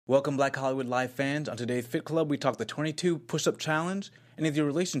Welcome, Black Hollywood Live fans. On today's Fit Club, we talk the 22 push-up challenge, and is your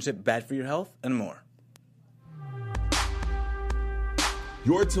relationship bad for your health, and more.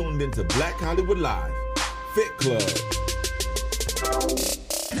 You're tuned into Black Hollywood Live, Fit Club.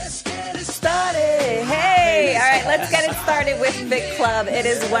 Let's get it started. Hey, all right, let's get it started with Fit Club. It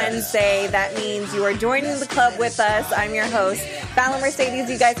is Wednesday. That means you are joining the club with us. I'm your host, Fallon Mercedes.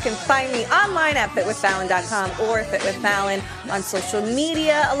 You guys can find me online at fitwithfallon.com or fitwithfallon on social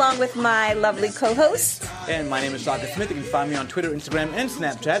media, along with my lovely co-host. And my name is Shaka Smith. You can find me on Twitter, Instagram, and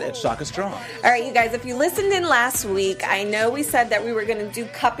Snapchat at Shaka Strong. All right, you guys, if you listened in last week, I know we said that we were going to do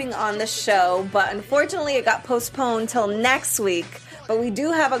cupping on the show, but unfortunately it got postponed till next week. But we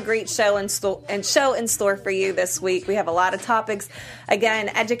do have a great show in store for you this week. We have a lot of topics, again,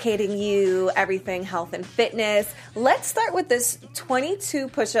 educating you, everything health and fitness. Let's start with this 22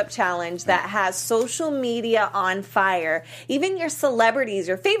 push-up challenge that has social media on fire. Even your celebrities,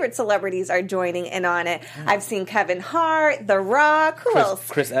 your favorite celebrities, are joining in on it. I've seen Kevin Hart, The Rock, who else?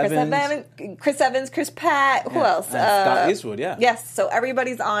 Chris Evans, Chris Pratt, who else? Scott Eastwood, yeah. Yes, so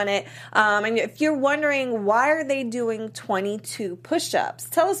everybody's on it. And if you're wondering, why are they doing 22 push-ups?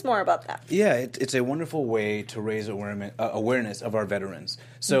 Tell us more about that. Yeah, it's a wonderful way to raise awareness of our veterans.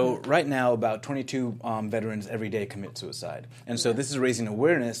 So right now, about 22 veterans every day commit suicide, and so this is raising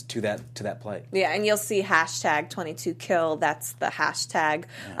awareness to that plight. Yeah, and you'll see hashtag 22kill. That's the hashtag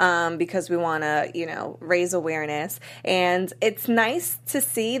because we want to raise awareness, and it's nice to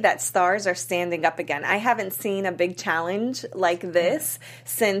see that stars are standing up again. I haven't seen a big challenge like this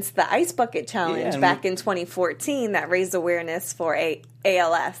since the Ice Bucket Challenge back in 2014 that raised awareness for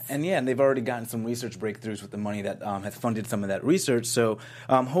ALS. And they've already gotten some research breakthroughs with the money that has funded some of that research. So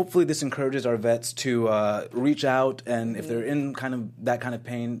hopefully this encourages our vets to reach out, and if they're in that kind of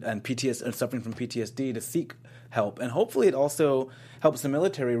pain and suffering from PTSD, to seek help. And hopefully it also helps the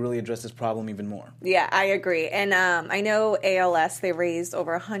military really address this problem even more. Yeah, I agree. And I know ALS, they raised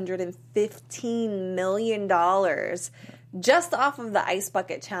over $115 million just off of the Ice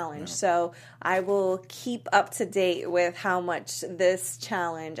Bucket Challenge. Yeah. So I will keep up to date with how much this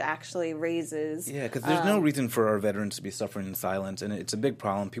challenge actually raises. Yeah, because there's no reason for our veterans to be suffering in silence, and it's a big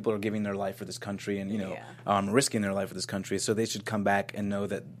problem. People are giving their life for this country and, risking their life for this country, so they should come back and know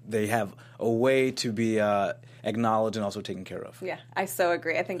that they have a way to be acknowledged and also taken care of. Yeah, I so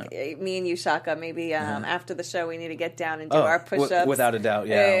agree. I think me and you, Shaka, maybe after the show we need to get down and do our push-ups. Without a doubt,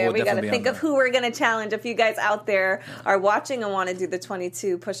 yeah. We got to think of who we're going to challenge. If you guys out there are watching and want to do the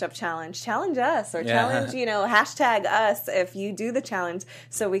 22 push-up challenge us, or challenge, hashtag us if you do the challenge,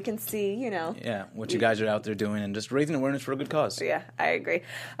 so we can see, what you guys are out there doing and just raising awareness for a good cause. Yeah, I agree.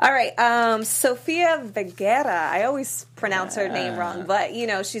 All right, Sofia Vergara. I always pronounce her name wrong, but,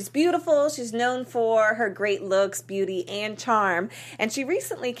 she's beautiful. She's known for her great looks, beauty, and charm. And she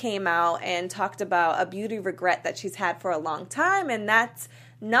recently came out and talked about a beauty regret that she's had for a long time, and that's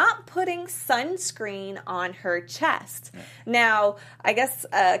not putting sunscreen on her chest. Yeah. Now, I guess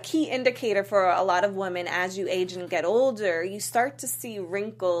a key indicator for a lot of women as you age and get older, you start to see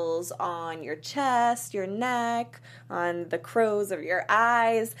wrinkles on your chest, your neck, on the crows of your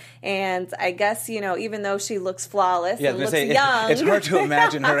eyes. And I guess, even though she looks flawless and looks young. It's hard to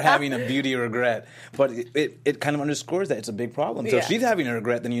imagine her having a beauty regret, but it kind of underscores that it's a big problem. So if she's having a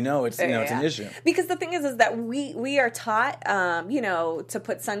regret, then it's an issue. Because the thing is that we are taught, to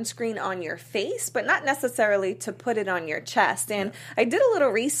put sunscreen on your face, but not necessarily to put it on your chest. And I did a little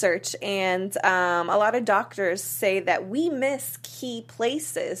research, and a lot of doctors say that we miss key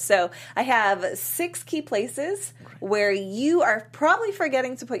places. So I have 6 key places where you are probably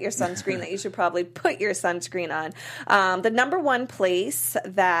forgetting to put your sunscreen that you should probably put your sunscreen on. The number one place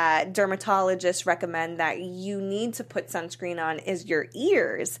that dermatologists recommend that you need to put sunscreen on is your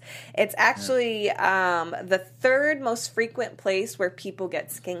ears. It's actually the 3rd most frequent place where people get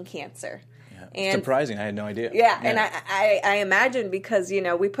skin cancer. And surprising. I had no idea. Yeah. And I imagine because,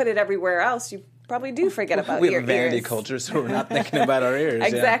 we put it everywhere else, you probably do forget about your ears. We have a vanity culture, so we're not thinking about our ears.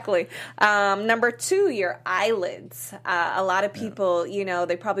 Exactly. Number 2, your eyelids. A lot of people,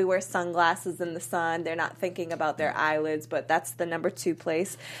 they probably wear sunglasses in the sun. They're not thinking about their eyelids, but that's the number 2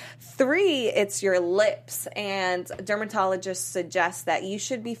 place. 3, it's your lips. And dermatologists suggest that you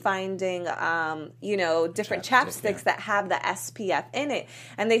should be finding, different chapsticks that have the SPF in it.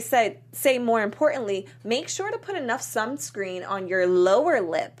 And they say more importantly, make sure to put enough sunscreen on your lower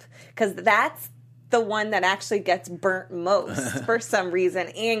lip, because that's the one that actually gets burnt most for some reason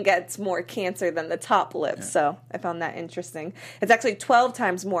and gets more cancer than the top lip. Yeah. So I found that interesting. It's actually 12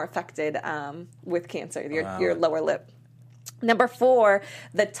 times more affected with cancer, your lower lip. Number 4,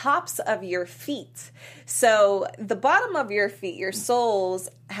 the tops of your feet. So the bottom of your feet, your soles,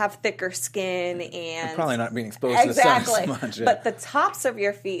 have thicker skin and You're probably not being exposed to the sun so much. Yeah. But the tops of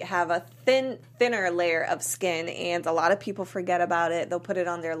your feet have a thinner layer of skin, and a lot of people forget about it. They'll put it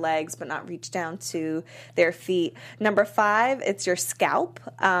on their legs but not reach down to their feet. Number 5, it's your scalp.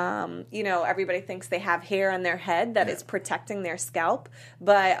 Everybody thinks they have hair on their head that is protecting their scalp,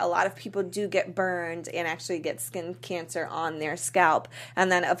 but a lot of people do get burned and actually get skin cancer on their scalp.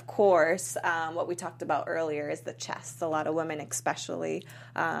 And then, of course, what we talked about earlier is the chest. A lot of women especially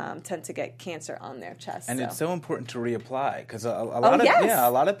tend to get cancer on their chest. And it's so important to reapply because a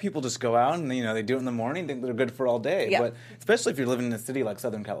lot of people just go out and they do it in the morning, think they're good for all day. Yep. But especially if you're living in a city like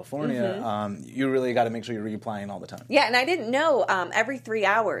Southern California, you really got to make sure you're reapplying all the time. Yeah, and I didn't know every 3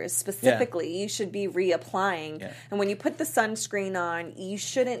 hours specifically you should be reapplying. Yeah. And when you put the sunscreen on, you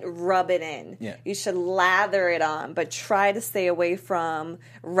shouldn't rub it in. Yeah. You should lather it on, but try to stay away from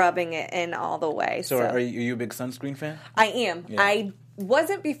rubbing it in all the way. So are you a big sunscreen fan? I am. Yeah. I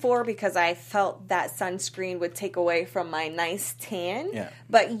wasn't before because I felt that sunscreen would take away from my nice tan. Yeah.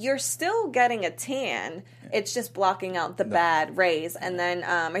 But you're still getting a tan. Yeah. It's just blocking out the bad rays. And then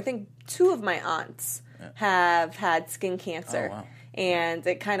I think 2 of my aunts have had skin cancer. Oh, wow. And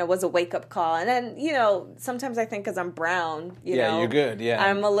it kind of was a wake-up call. And then, sometimes I think because I'm brown, you're good, yeah.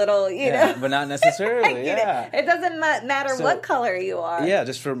 I'm a little, but not necessarily, It doesn't matter what color you are. Yeah,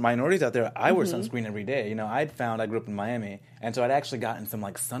 just for minorities out there, I wear sunscreen every day. I grew up in Miami, and so I'd actually gotten some,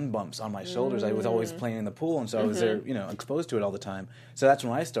 sun bumps on my shoulders. I was always playing in the pool, and so I was there, exposed to it all the time. So that's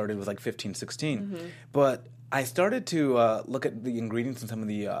when I started, was 15, 16. But I started to look at the ingredients and some of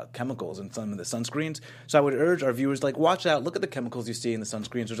the chemicals and some of the sunscreens. So I would urge our viewers, watch out, look at the chemicals you see in the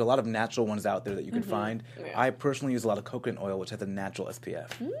sunscreens. There's a lot of natural ones out there that you can find. Yeah. I personally use a lot of coconut oil, which has a natural SPF.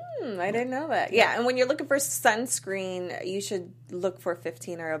 I didn't know that. Yeah, and when you're looking for sunscreen, you should look for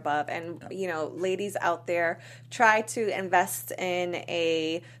 15 or above. And, ladies out there, try to invest in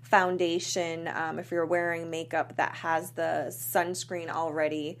a foundation if you're wearing makeup that has the sunscreen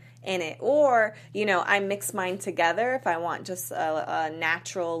already in it. Or, I mix mine together if I want just a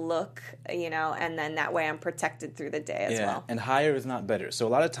natural look, and then that way I'm protected through the day as well. And higher is not better. So a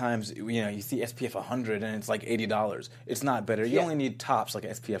lot of times, you see SPF 100 and it's $80. It's not better. You only need tops like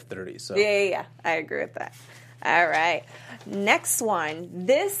SPF 30. So Yeah. I agree with that. All right. Next one.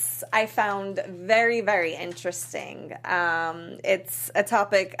 This I found very, very interesting. It's a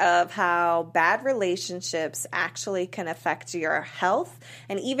topic of how bad relationships actually can affect your health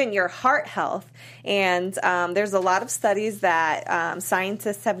and even your heart health. And there's a lot of studies that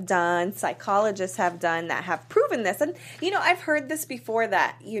scientists have done, psychologists have done that have proven this. And, I've heard this before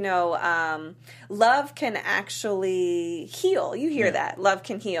that, love can actually heal. You hear that. Love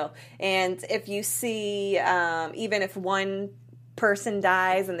can heal. And if you see... even if one person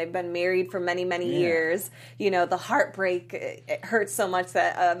dies and they've been married for many, many years, the heartbreak, it hurts so much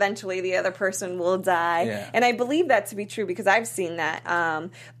that eventually the other person will die. Yeah. And I believe that to be true because I've seen that.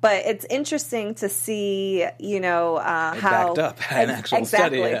 But it's interesting to see, how... backed up an actual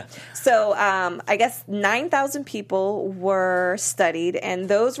study. Yeah. So I guess 9,000 people were studied, and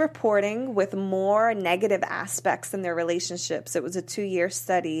those reporting with more negative aspects in their relationships, it was a 2-year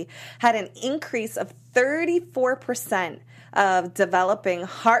study, had an increase of 34% of developing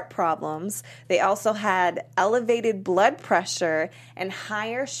heart problems. They also had elevated blood pressure and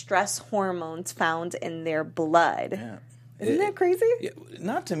higher stress hormones found in their blood. Yeah. Isn't that crazy?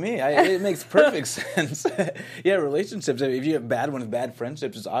 Not to me. It makes perfect sense. Relationships, if you have bad ones, bad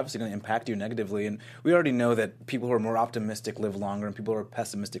friendships, it's obviously going to impact you negatively. And we already know that people who are more optimistic live longer and people who are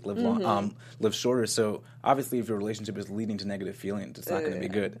pessimistic live live shorter. So obviously if your relationship is leading to negative feelings, it's not going to be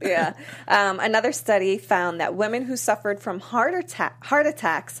good. Another study found that women who suffered from heart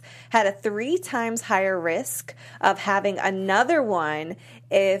attacks had a 3 times higher risk of having another one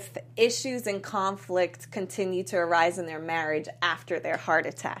if issues and conflict continue to arise in their marriage after their heart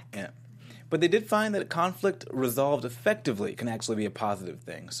attack. Yeah. But they did find that conflict resolved effectively can actually be a positive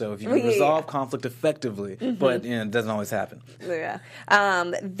thing. So if you can resolve conflict effectively, but it doesn't always happen. Yeah.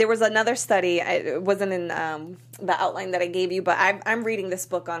 There was another study. It wasn't in the outline that I gave you, but I'm reading this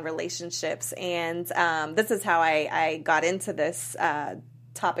book on relationships, and this is how I got into this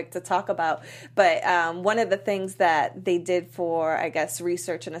topic to talk about. But one of the things that they did for, I guess,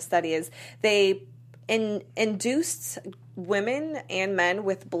 research and a study is they induced women and men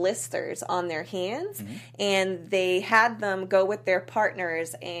with blisters on their hands, and they had them go with their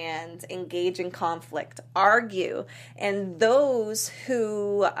partners and engage in conflict, argue, and those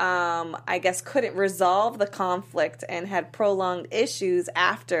who I guess couldn't resolve the conflict and had prolonged issues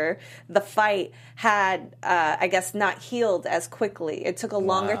after the fight had I guess not healed as quickly. It took a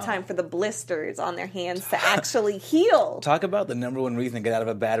longer time for the blisters on their hands to actually heal. Talk about the number one reason to get out of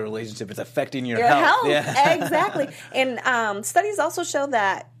a bad relationship. It's affecting your health. Yeah. Exactly. And studies also show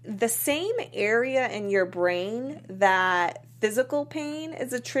that the same area in your brain that physical pain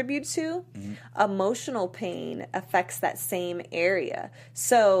is attributed to, emotional pain affects that same area.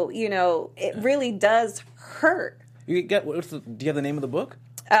 So, it really does hurt. Do you have the name of the book?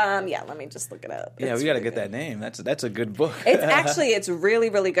 Yeah, let me just look it up. Yeah, we got to get that name. That's a good book. It's really,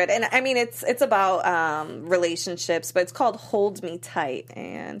 really good. And I mean, it's about relationships, but it's called Hold Me Tight.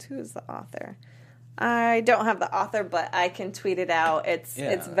 And who's the author? I don't have the author, but I can tweet it out.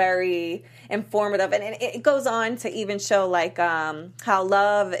 It's very informative. And it goes on to even show like how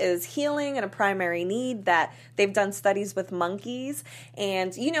love is healing and a primary need, that they've done studies with monkeys.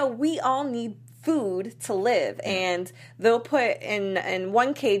 And, we all need food to live, and they'll put in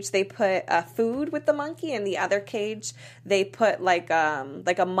one cage they put food with the monkey, in the other cage they put like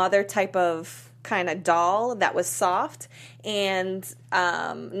a mother type of kind of doll that was soft, and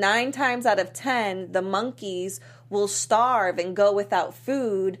 9 times out of 10 the monkeys will starve and go without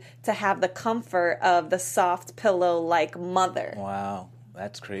food to have the comfort of the soft pillow like mother. Wow,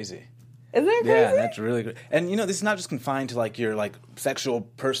 that's crazy. Isn't that crazy? Yeah, that's really good. And this is not just confined to like your like sexual,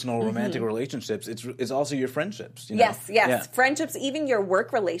 personal, romantic relationships. It's also your friendships. Yes. Yeah. Friendships, even your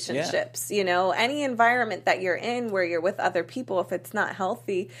work relationships. Yeah. Any environment that you're in where you're with other people, if it's not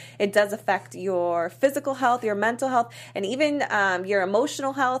healthy, it does affect your physical health, your mental health, and even your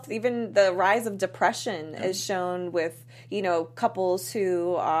emotional health. Even the rise of depression is shown with couples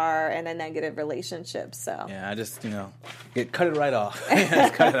who are in a negative relationship. So I just cut it right off.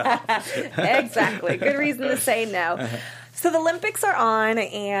 Just cut it off. Exactly. Good reason to say no. So the Olympics are on,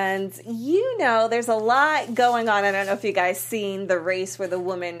 and there's a lot going on. I don't know if you guys seen the race where the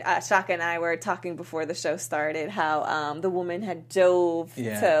woman, Shaka and I were talking before the show started, how the woman had dove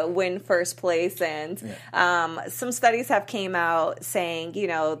to win first place, and some studies have came out saying,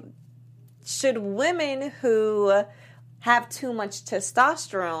 should women who have too much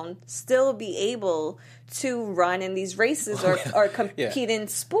testosterone still be able to run in these races or compete in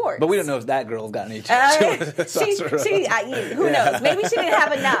sports? But we don't know if that girl's got any who knows? Maybe she didn't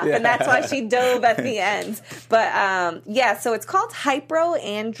have enough, and that's why she dove at the end. But so it's called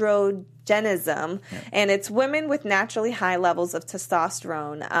hyperandrogenism, and it's women with naturally high levels of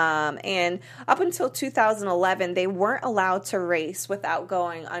testosterone. And up until 2011, they weren't allowed to race without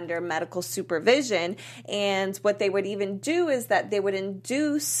going under medical supervision. And what they would even do is that they would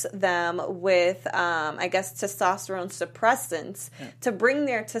induce them with, testosterone suppressants to bring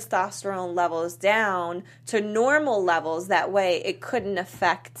their testosterone levels down to normal levels. That way, it couldn't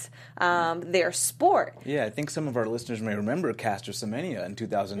affect their sport. Yeah, I think some of our listeners may remember Caster Semenya in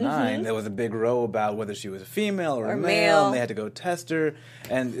 2009. There was a big row about whether she was a female or a male, and they had to go test her.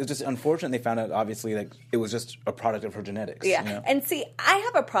 And it was just unfortunate. They found out, obviously, that it was just a product of her genetics. Yeah, and see, I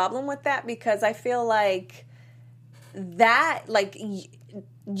have a problem with that because I feel like that,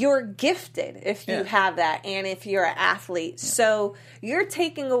 you're gifted if you have that, and if you're an athlete. So you're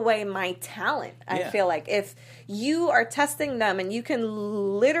taking away my talent. I feel like if you are testing them and you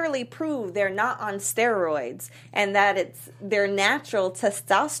can literally prove they're not on steroids and that it's their natural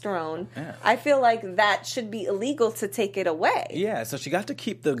testosterone, I feel like that should be illegal to take it away. Yeah, so she got to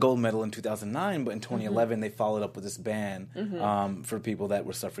keep the gold medal in 2009, but in 2011 they followed up with this ban for people that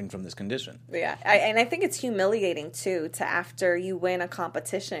were suffering from this condition. Yeah, and I think it's humiliating too to, after you win a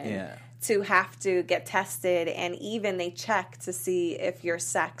competition, to have to get tested, and even they check to see if your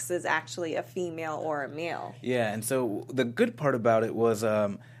sex is actually a female or a male. Yeah, and so the good part about it was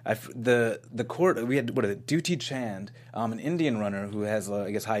the court, we had, Duty Chand, an Indian runner who has,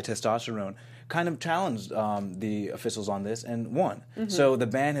 high testosterone, kind of challenged the officials on this and won. So the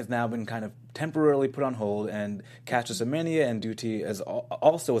ban has now been kind of temporarily put on hold, and Caster Semenya and Duty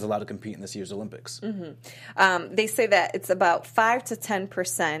also was allowed to compete in this year's Olympics. They say that it's about 5 to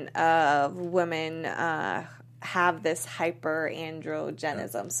 10% of women have this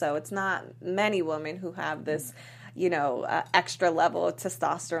hyperandrogenism. So it's not many women who have this, extra level of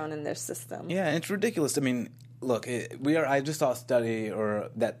testosterone in their system. Yeah, and it's ridiculous. I mean, look, I just saw a study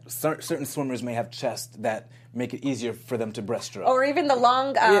that certain swimmers may have chests that make it easier for them to breaststroke. Or even the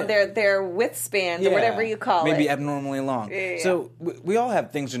long, their width spans, or whatever you call maybe it. Abnormally long. Yeah. So we all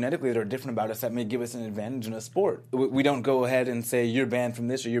have things genetically that are different about us that may give us an advantage in a sport. We don't go ahead and say you're banned from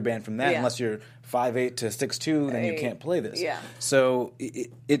this or you're banned from that unless you're 5'8" to 6'2", then you can't play this. Yeah. So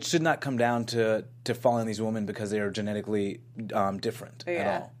it should not come down to following these women because they are genetically different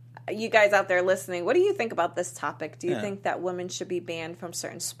at all. You guys out there listening, what do you think about this topic? Do you think that women should be banned from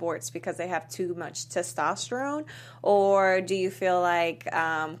certain sports because they have too much testosterone? Or do you feel like,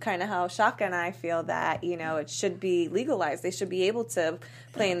 kind of how Shaka and I feel that, it should be legalized? They should be able to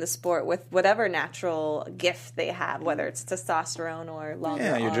play in the sport with whatever natural gift they have, whether it's testosterone or longer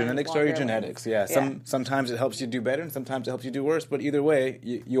your arms, genetics are your genetics. Yeah. Sometimes it helps you do better and sometimes it helps you do worse, but either way,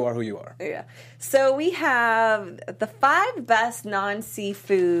 you are who you are. Yeah. So we have the 5 best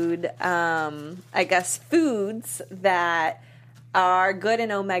non-seafood, foods that are good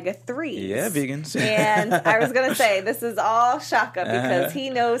in omega-3s. Yeah, vegans. And I was going to say, this is all Shaka because he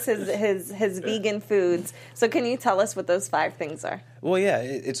knows his vegan foods. So can you tell us what those 5 things are? Well, yeah,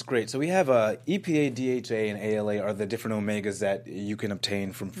 it's great. So we have EPA, DHA, and ALA are the different omegas that you can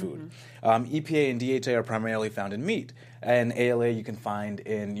obtain from food. EPA and DHA are primarily found in meat, and ALA you can find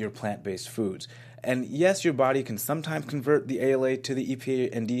in your plant-based foods. And yes, your body can sometimes convert the ALA to the EPA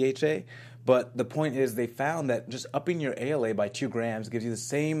and DHA, but the point is they found that just upping your ALA by 2 grams gives you the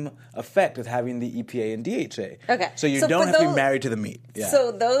same effect as having the EPA and DHA. Okay. So you don't have to be married to the meat. Yeah.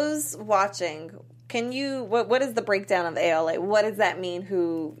 So those watching, what is the breakdown of the ALA? What does that mean?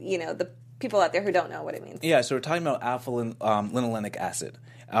 The people out there who don't know what it means. Yeah, so we're talking about alpha-linolenic acid.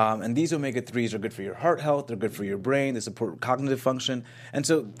 And these omega-3s are good for your heart health, they're good for your brain, they support cognitive function, and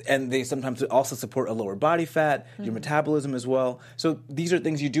they sometimes also support a lower body fat, your metabolism as well. So these are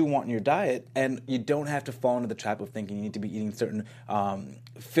things you do want in your diet, and you don't have to fall into the trap of thinking you need to be eating certain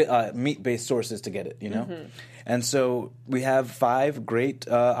meat-based sources to get it, And so we have 5 great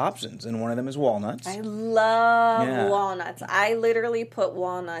options, and one of them is walnuts. I love walnuts. I literally put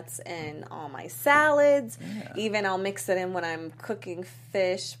walnuts in all my salads. Yeah. Even I'll mix it in when I'm cooking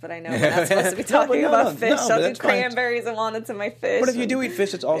fish, but I know we're not supposed to be talking about fish. I'll do cranberries and walnuts in my fish. But if you do eat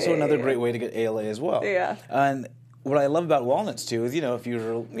fish, it's also another great way to get ALA as well. Yeah. And what I love about walnuts too is, if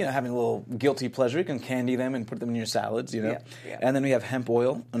you're having a little guilty pleasure, you can candy them and put them in your salads. Yeah. And then we have hemp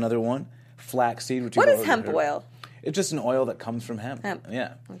oil, another one. Flaxseed. Which what is hemp oil? It's just an oil that comes from hemp.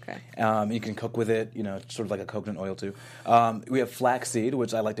 Yeah. Okay. You can cook with it, sort of like a coconut oil too. We have flaxseed,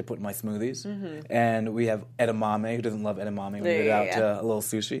 which I like to put in my smoothies. And we have edamame. Who doesn't love edamame when you get out a little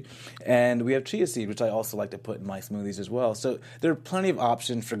sushi? And we have chia seed, which I also like to put in my smoothies as well. So there are plenty of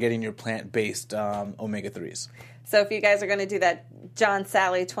options for getting your plant-based omega-3s. So if you guys are going to do that John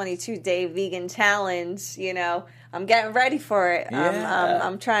Sally 22-day vegan challenge, I'm getting ready for it. Yeah.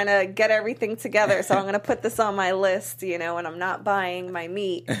 I'm trying to get everything together, so I'm going to put this on my list, and I'm not buying my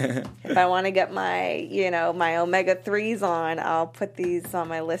meat. If I want to get my, my omega-3s on, I'll put these on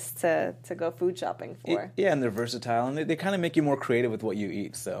my list to go food shopping for. Yeah, and they're versatile, and they kind of make you more creative with what you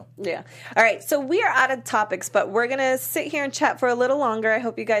eat, so. Yeah. All right, so we are out of topics, but we're going to sit here and chat for a little longer. I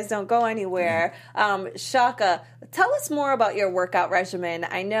hope you guys don't go anywhere. Shaka, tell us more about your workout regimen.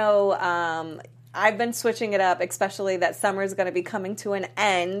 I know I've been switching it up, especially that summer is going to be coming to an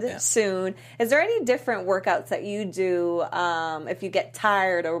end soon. Is there any different workouts that you do if you get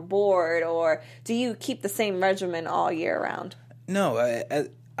tired or bored, or do you keep the same regimen all year round? No,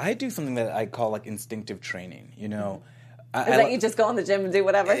 I do something that I call like instinctive training, Is that you just go in the gym and do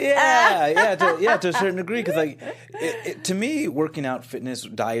whatever? To a certain degree. Because to me, working out, fitness,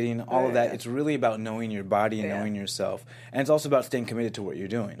 dieting, all of that, it's really about knowing your body and knowing yourself. And it's also about staying committed to what you're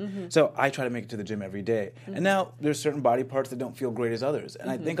doing. So I try to make it to the gym every day. And now there's certain body parts that don't feel great as others.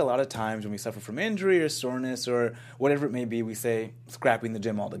 And I think a lot of times when we suffer from injury or soreness or whatever it may be, we say scrapping the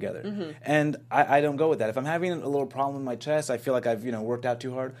gym altogether. And I don't go with that. If I'm having a little problem with my chest, I feel like I've worked out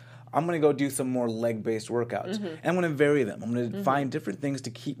too hard, I'm going to go do some more leg-based workouts. And I'm going to vary them. I'm going to find different things to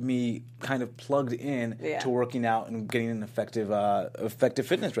keep me kind of plugged in to working out and getting an effective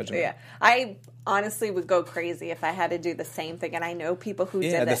fitness regimen. Yeah. I honestly would go crazy if I had to do the same thing. And I know people who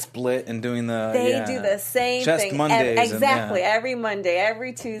did the split and doing the... They do the same Chest thing. Mondays. Exactly. Every Monday,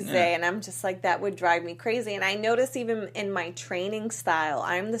 every Tuesday. And I'm just like, that would drive me crazy. And I notice even in my training style,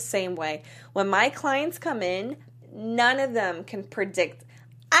 I'm the same way. When my clients come in, none of them can predict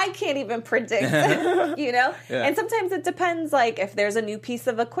I can't even predict, you know? Yeah. And sometimes it depends, like, if there's a new piece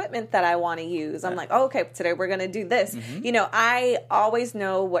of equipment that I want to use. I'm like, oh, okay, today we're going to do this. You know, I always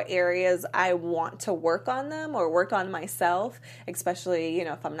know what areas I want to work on them or work on myself, especially, you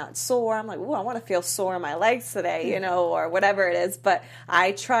know, if I'm not sore. I'm like, ooh, I want to feel sore in my legs today, you know, or whatever it is. But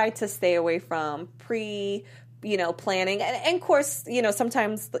I try to stay away from planning. And of course, you know,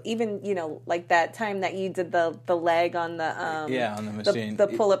 sometimes even, you know, like that time that you did the leg on the on the machine. The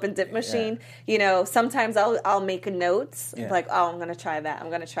pull up and dip machine, you know, sometimes I'll make notes like, oh, I'm going to try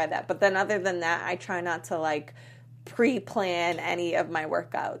that. But then other than that, I try not to like pre-plan any of my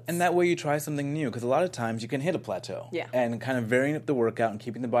workouts. And that way you try something new, because a lot of times you can hit a plateau. Yeah. And kind of varying up the workout and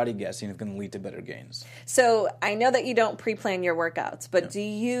keeping the body guessing is going to lead to better gains. So I know that you don't pre-plan your workouts, but do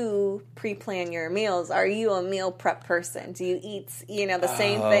you pre-plan your meals? Are you a meal prep person? Do you eat, you know, the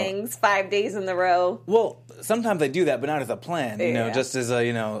same things 5 days in a row? Well, sometimes I do that, but not as a plan, you know, just as a,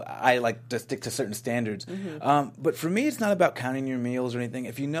 you know, I like to stick to certain standards. But for me, it's not about counting your meals or anything.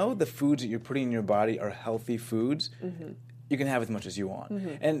 If you know the foods that you're putting in your body are healthy foods, you can have as much as you want.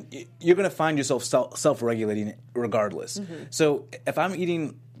 And you're going to find yourself self-regulating regardless. So if I'm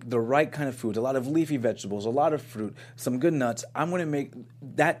eating the right kind of foods, a lot of leafy vegetables, a lot of fruit, some good nuts, I'm going to make,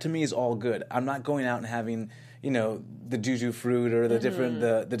 that to me is all good. I'm not going out and having, you know, the juju fruit or the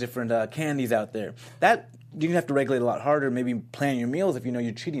different candies out there. That you have to regulate a lot harder, maybe plan your meals if you know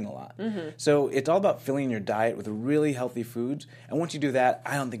you're cheating a lot. So it's all about filling your diet with really healthy foods. And once you do that,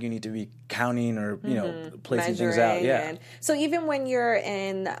 I don't think you need to be counting or, you know, placing things out. Yeah. And so even when you're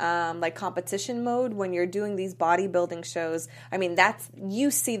in like competition mode, when you're doing these bodybuilding shows, I mean,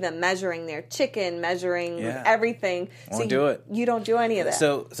 you see them measuring their chicken, measuring everything. Won't do it. You don't do any of that.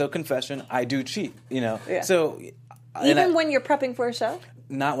 So confession, I do cheat, you know. Yeah. So even when you're prepping for a show?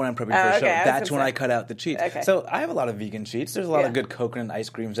 Not when I'm prepping for a show. That's when say. I cut out the cheats. Okay. So I have a lot of vegan cheats. There's a lot of good coconut ice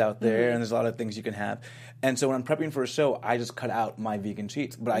creams out there, and there's a lot of things you can have. And so when I'm prepping for a show, I just cut out my vegan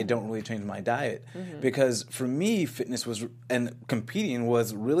cheats, but I don't really change my diet. Because for me, fitness and competing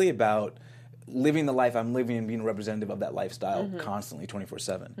was really about living the life I'm living and being representative of that lifestyle constantly,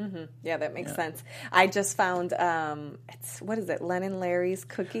 24/7. Yeah, that makes sense. I just found what is it, Len and Larry's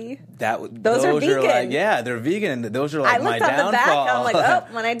cookie? Those are vegan. They're vegan. Those are like my downfall. I looked on the back. I'm like,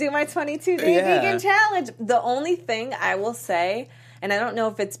 oh, when I do my 22-day vegan challenge, the only thing I will say, and I don't know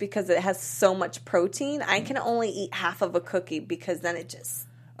if it's because it has so much protein, I can only eat half of a cookie because then it just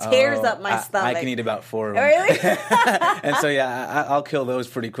tears up my stomach. I can eat about 4 of them. Really? And so, I'll kill those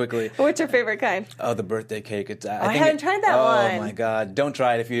pretty quickly. What's your favorite kind? Oh, the birthday cake. I haven't tried that one. Oh, my God. Don't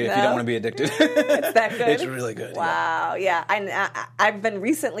try it if you don't want to be addicted. It's that good? It's really good. Wow. Yeah. I've been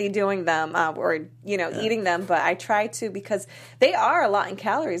recently doing them eating them, but I try to because they are a lot in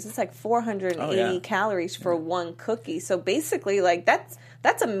calories. It's like 480 calories for one cookie. So basically, like,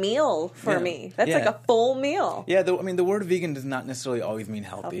 that's a meal for me. That's like a full meal. Yeah, the word vegan does not necessarily always mean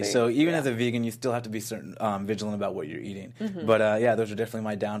healthy. So even as a vegan, you still have to be vigilant about what you're eating. But those are definitely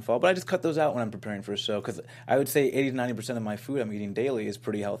my downfall. But I just cut those out when I'm preparing for a show because I would say 80 to 90% of my food I'm eating daily is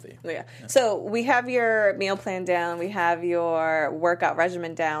pretty healthy. Yeah. So we have your meal plan down. We have your workout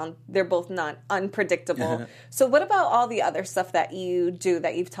regimen down. They're both not unpredictable. So what about all the other stuff that you do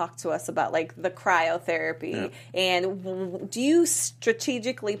that you've talked to us about, like the cryotherapy? And do you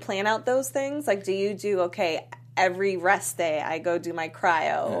strategically plan out those things? Like, do you do, every rest day I go do my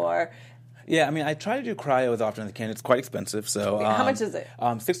cryo or... Yeah, I mean, I try to do cryo as often as I can. It's quite expensive, so... how much is it?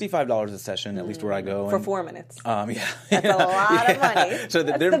 $65 a session, at least where I go. For 4 minutes. Yeah. That's a lot of money. So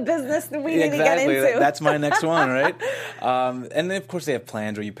that's the business that we need to get into. That's my next one, right? And then, of course, they have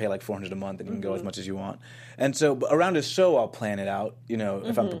plans where you pay like $400 a month and you can go as much as you want. And so around a show, I'll plan it out,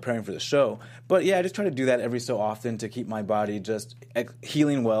 if I'm preparing for the show. But yeah, I just try to do that every so often to keep my body just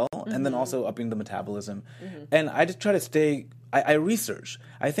healing well and then also upping the metabolism. And I just try to stay... I research.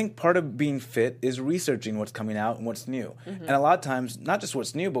 I think part of being fit is researching what's coming out and what's new. And a lot of times, not just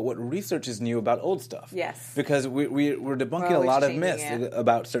what's new, but what research is new about old stuff. Yes. Because we're debunking a lot of myths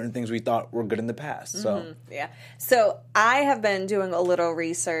about certain things we thought were good in the past. So yeah. So I have been doing a little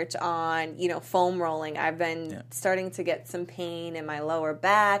research on, foam rolling. I've been starting to get some pain in my lower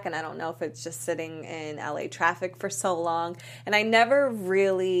back, and I don't know if it's just sitting in LA traffic for so long. And I never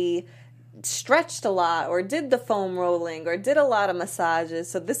really stretched a lot or did the foam rolling or did a lot of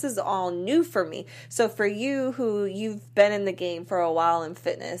massages. So this is all new for me. So for you who you've been in the game for a while in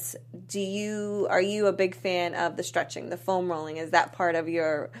fitness, are you a big fan of the stretching, the foam rolling? Is that part of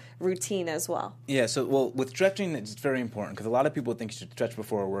your routine as well? Yeah, so with stretching, it's very important because a lot of people think you should stretch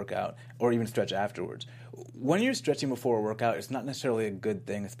before a workout or even stretch afterwards. When you're stretching before a workout, it's not necessarily a good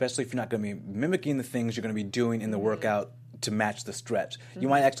thing, especially if you're not going to be mimicking the things you're going to be doing in the workout to match the stretch. You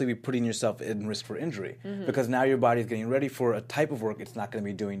might actually be putting yourself in risk for injury because now your body is getting ready for a type of work it's not going to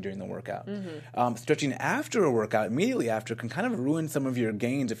be doing during the workout. Stretching after a workout, immediately after, can kind of ruin some of your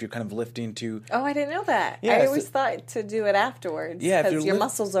gains if you're kind of lifting to... Oh, I didn't know that. Yeah, I always thought to do it afterwards because your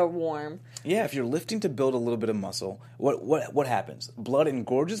muscles are warm. Yeah, if you're lifting to build a little bit of muscle, what happens? Blood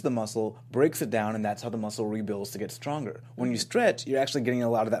engorges the muscle, breaks it down, and that's how the muscle rebuilds to get stronger. When you stretch, you're actually getting a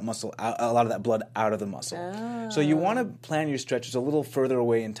lot of that muscle, a lot of that blood out of the muscle. Oh. So you want to plan your stretches a little further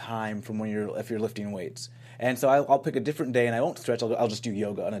away in time from if you're lifting weights. And so I'll pick a different day, and I won't stretch. I'll just do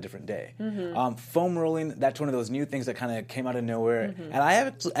yoga on a different day. Foam rolling, that's one of those new things that kind of came out of nowhere. And I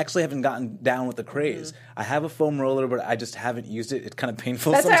haven't gotten down with the craze. I have a foam roller, but I just haven't used it. It's kind of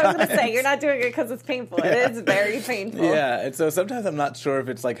painful sometimes. That's what I was going to say. You're not doing it because it's painful. It is very painful. Yeah, and so sometimes I'm not sure if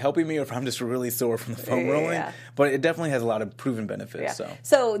it's like helping me or if I'm just really sore from the foam rolling. But it definitely has a lot of proven benefits.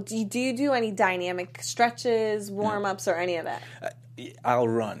 So do you do any dynamic stretches, warm-ups, or any of that? I'll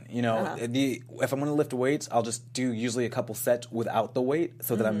run. If I'm going to lift weights, I'll just do usually a couple sets without the weight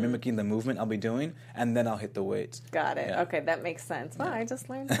so that I'm mimicking the movement I'll be doing, and then I'll hit the weights. Got it. Yeah. Okay, that makes sense. Wow, I just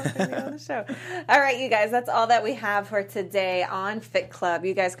learned something new on the show. All right, you guys, that's all that we have for today on Fit Club.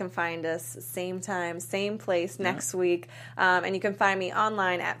 You guys can find us same time, same place next week. And you can find me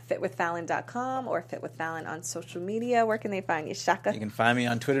online at fitwithfallon.com or fitwithfallon on social media. Where can they find you, Shaka? You can find me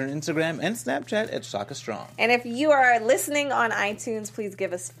on Twitter and Instagram and Snapchat at Shaka Strong. And if you are listening on iTunes, please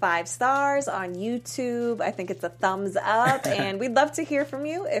give us 5 stars. On YouTube, I think it's a thumbs up. And we'd love to hear from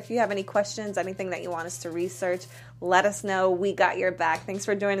you. If you have any questions, anything that you want us to research, let us know. We got your back. Thanks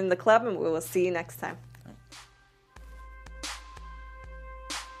for joining the club, and we will see you next time.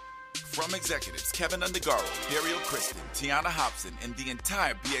 From executives Kevin Undergaro, Dario Kristen, Tiana Hobson, and the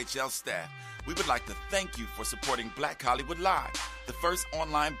entire BHL staff, we would like to thank you for supporting Black Hollywood Live, the first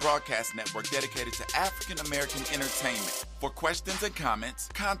online broadcast network dedicated to African American entertainment. For questions and comments,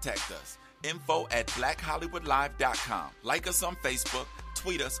 contact us. info@blackhollywoodlive.com. Like us on Facebook,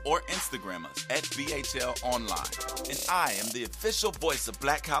 tweet us, or Instagram us at BHL Online. And I am the official voice of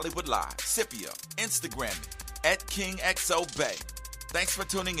Black Hollywood Live, Scipio. Instagram me at KingXOBay. Thanks for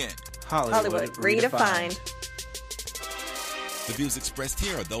tuning in. Hollywood redefined. The views expressed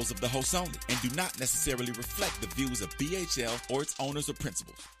here are those of the hosts only and do not necessarily reflect the views of BHL or its owners or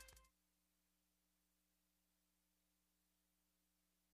principals.